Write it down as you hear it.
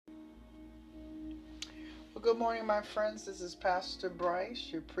Well, good morning, my friends. This is Pastor Bryce,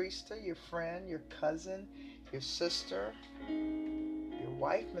 your priester, your friend, your cousin, your sister, your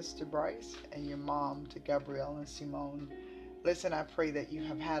wife, Mr. Bryce, and your mom to Gabrielle and Simone. Listen, I pray that you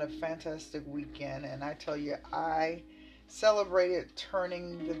have had a fantastic weekend, and I tell you, I celebrated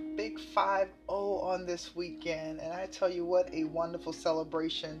turning the big 5-0 on this weekend, and I tell you what a wonderful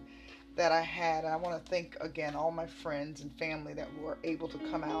celebration that I had. I want to thank again all my friends and family that were able to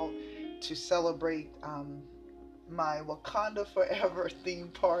come out to celebrate my Wakanda Forever theme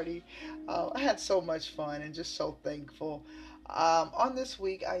party. I had so much fun and just so thankful. On this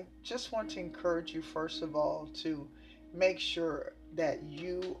week, I just want to encourage you, first of all, to make sure that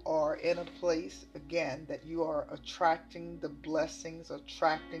you are in a place, again, that you are attracting the blessings,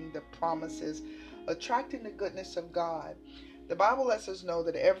 attracting the promises, attracting the goodness of God. The Bible lets us know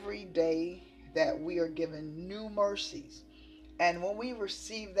that every day that we are given new mercies. And when we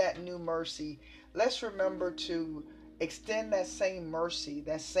receive that new mercy, let's remember to extend that same mercy,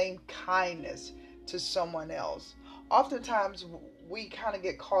 that same kindness to someone else. Oftentimes, we kind of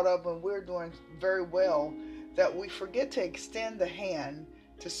get caught up when we're doing very well that we forget to extend the hand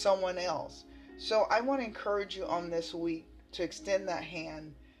to someone else. So I want to encourage you on this week to extend that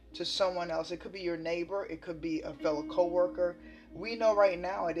hand to someone else. It could be your neighbor, it could be a fellow coworker. We know right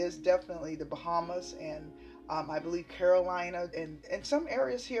now it is definitely the Bahamas and I believe Carolina and some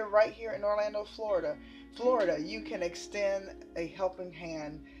areas here, right here in Orlando, Florida. You can extend a helping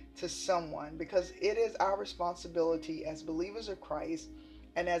hand to someone because it is our responsibility as believers of Christ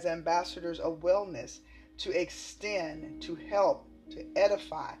and as ambassadors of wellness to extend, to help, to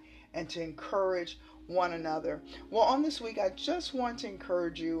edify, and to encourage one another. Well, on this week, I just want to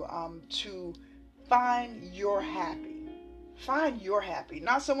encourage you to find your happy. Find your happy.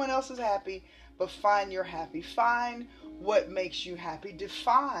 Not someone else's happy, but find your happy. Find what makes you happy.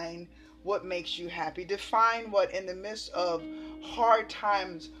 Define what makes you happy. Define what, in the midst of hard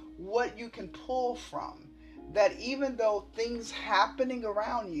times, what you can pull from. That even though things happening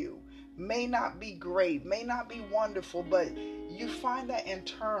around you may not be great, may not be wonderful, but you find that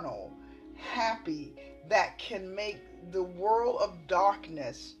internal happy that can make the world of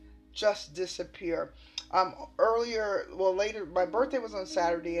darkness just disappear. Later, my birthday was on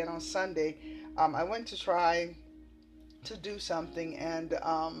Saturday, and on Sunday, I went to try to do something, and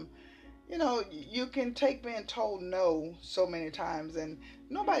you can take being told no so many times, and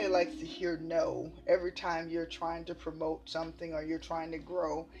nobody likes to hear no every time you're trying to promote something or you're trying to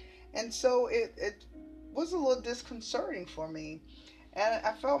grow. And so it was a little disconcerting for me. And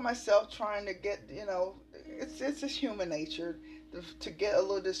I felt myself trying to get, it's just human nature to get a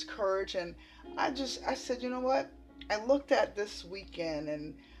little discouraged. And I said, you know what? I looked at this weekend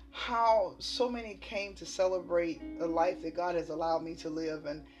and how so many came to celebrate the life that God has allowed me to live.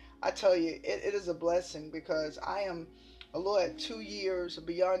 And I tell you, it is a blessing because I am a little at 2 years,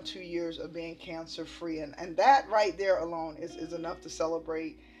 beyond 2 years of being cancer free. And that right there alone is enough to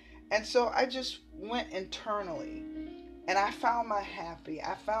celebrate. And so I just went internally and I found my happy.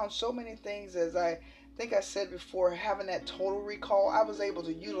 I found so many things, as I think I said before, having that total recall. I was able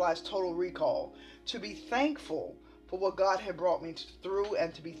to utilize total recall to be thankful for what God had brought me through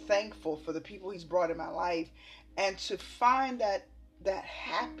and to be thankful for the people He's brought in my life and to find that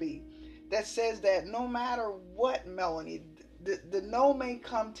happy that says that no matter what, Melanie, the no may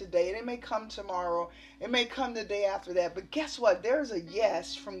come today, and it may come tomorrow, it may come the day after that, but guess what? There's a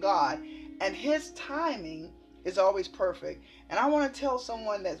yes from God, and His timing is always perfect. And I want to tell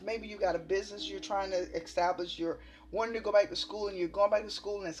someone that maybe you got a business you're trying to establish, you're wanting to go back to school, and you're going back to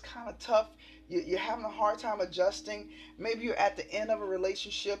school, and it's kind of tough. You're having a hard time adjusting. Maybe you're at the end of a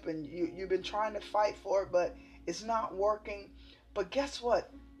relationship, and you've been trying to fight for it, but it's not working. But guess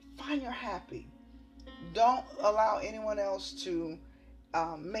what? Find your happy. Don't allow anyone else to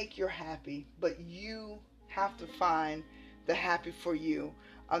make you happy, but you have to find the happy for you.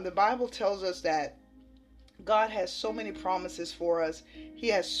 The Bible tells us that God has so many promises for us. He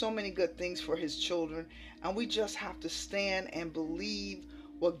has so many good things for His children, and we just have to stand and believe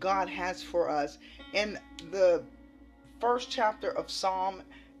what God has for us. In the first chapter of Psalm,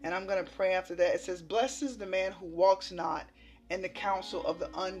 and I'm going to pray after that, it says, "Blessed is the man who walks not in the counsel of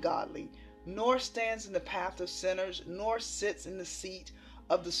the ungodly, nor stands in the path of sinners, nor sits in the seat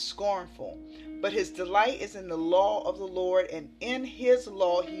of the scornful. But his delight is in the law of the Lord, and in His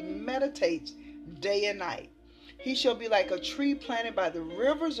law he meditates day and night. He shall be like a tree planted by the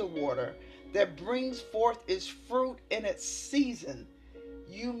rivers of water that brings forth its fruit in its season."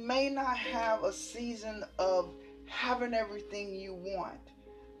 You may not have a season of having everything you want,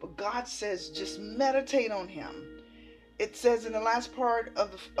 but God says just meditate on Him. it says in the last part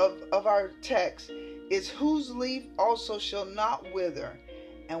of our text is, whose leaf also shall not wither,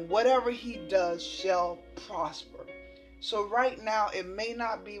 and whatever he does shall prosper. So right now, it may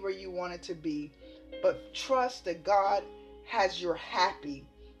not be where you want it to be, but trust that God has your happy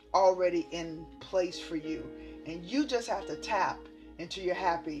already in place for you. And you just have to tap into your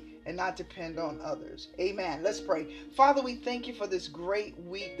happy and not depend on others. Amen. Let's pray. Father, we thank you for this great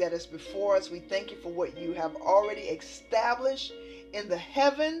week that is before us. We thank you for what you have already established in the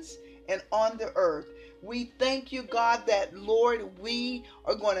heavens and on the earth. We thank you, God, that, Lord, we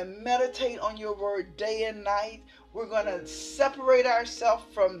are going to meditate on your word day and night. We're going to separate ourselves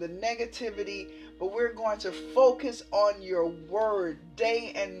from the negativity, but we're going to focus on your word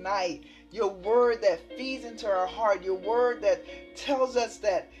day and night. Your word that feeds into our heart. Your word that tells us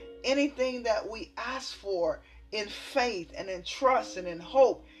that anything that we ask for in faith and in trust and in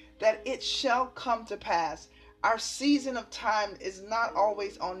hope, that it shall come to pass. Our season of time is not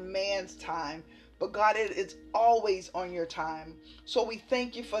always on man's time, but God, it is always on your time. So we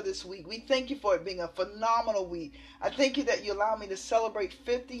thank you for this week. We thank you for it being a phenomenal week. I thank you that you allow me to celebrate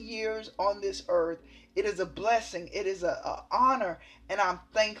 50 years on this earth. It is a blessing. It is an honor, and I'm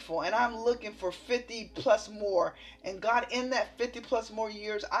thankful. And I'm looking for 50 plus more. And God, in that 50 plus more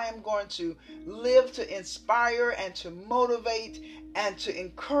years, I am going to live to inspire and to motivate and to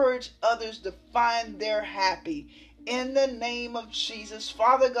encourage others to find their happy. In the name of Jesus,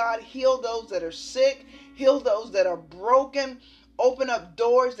 Father God, heal those that are sick, heal those that are broken, open up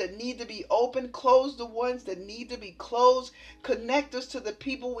doors that need to be opened, close the ones that need to be closed, connect us to the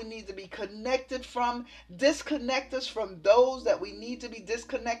people we need to be connected from, disconnect us from those that we need to be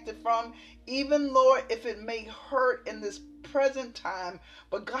disconnected from, even, Lord, if it may hurt in this present time.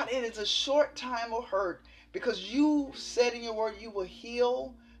 But God, it is a short time of hurt, because you said in your word you will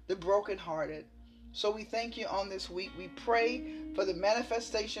heal the brokenhearted. So we thank you on this week. We pray for the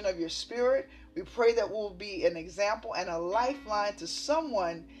manifestation of your spirit. We pray that we'll be an example and a lifeline to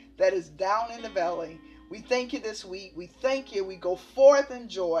someone that is down in the valley. We thank you this week. We thank you. We go forth in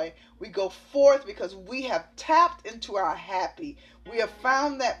joy. We go forth because we have tapped into our happy. We have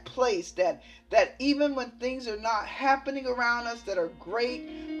found that place that even when things are not happening around us that are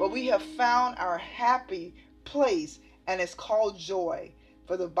great, but we have found our happy place, and it's called joy.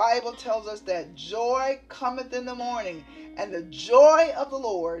 For the Bible tells us that joy cometh in the morning, and the joy of the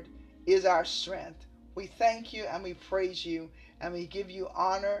Lord is our strength. We thank you and we praise you, and we give you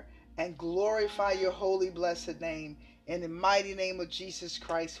honor and glorify your holy blessed name. In the mighty name of Jesus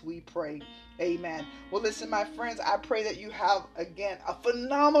Christ we pray. Amen. Well, listen, my friends, I pray that you have, again, a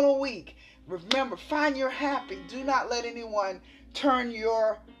phenomenal week. Remember, find your happy. Do not let anyone turn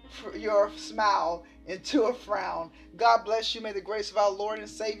your smile into a frown. God bless you. May the grace of our Lord and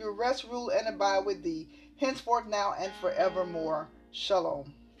Savior rest, rule, and abide with thee, henceforth, now, and forevermore.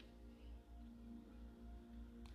 Shalom.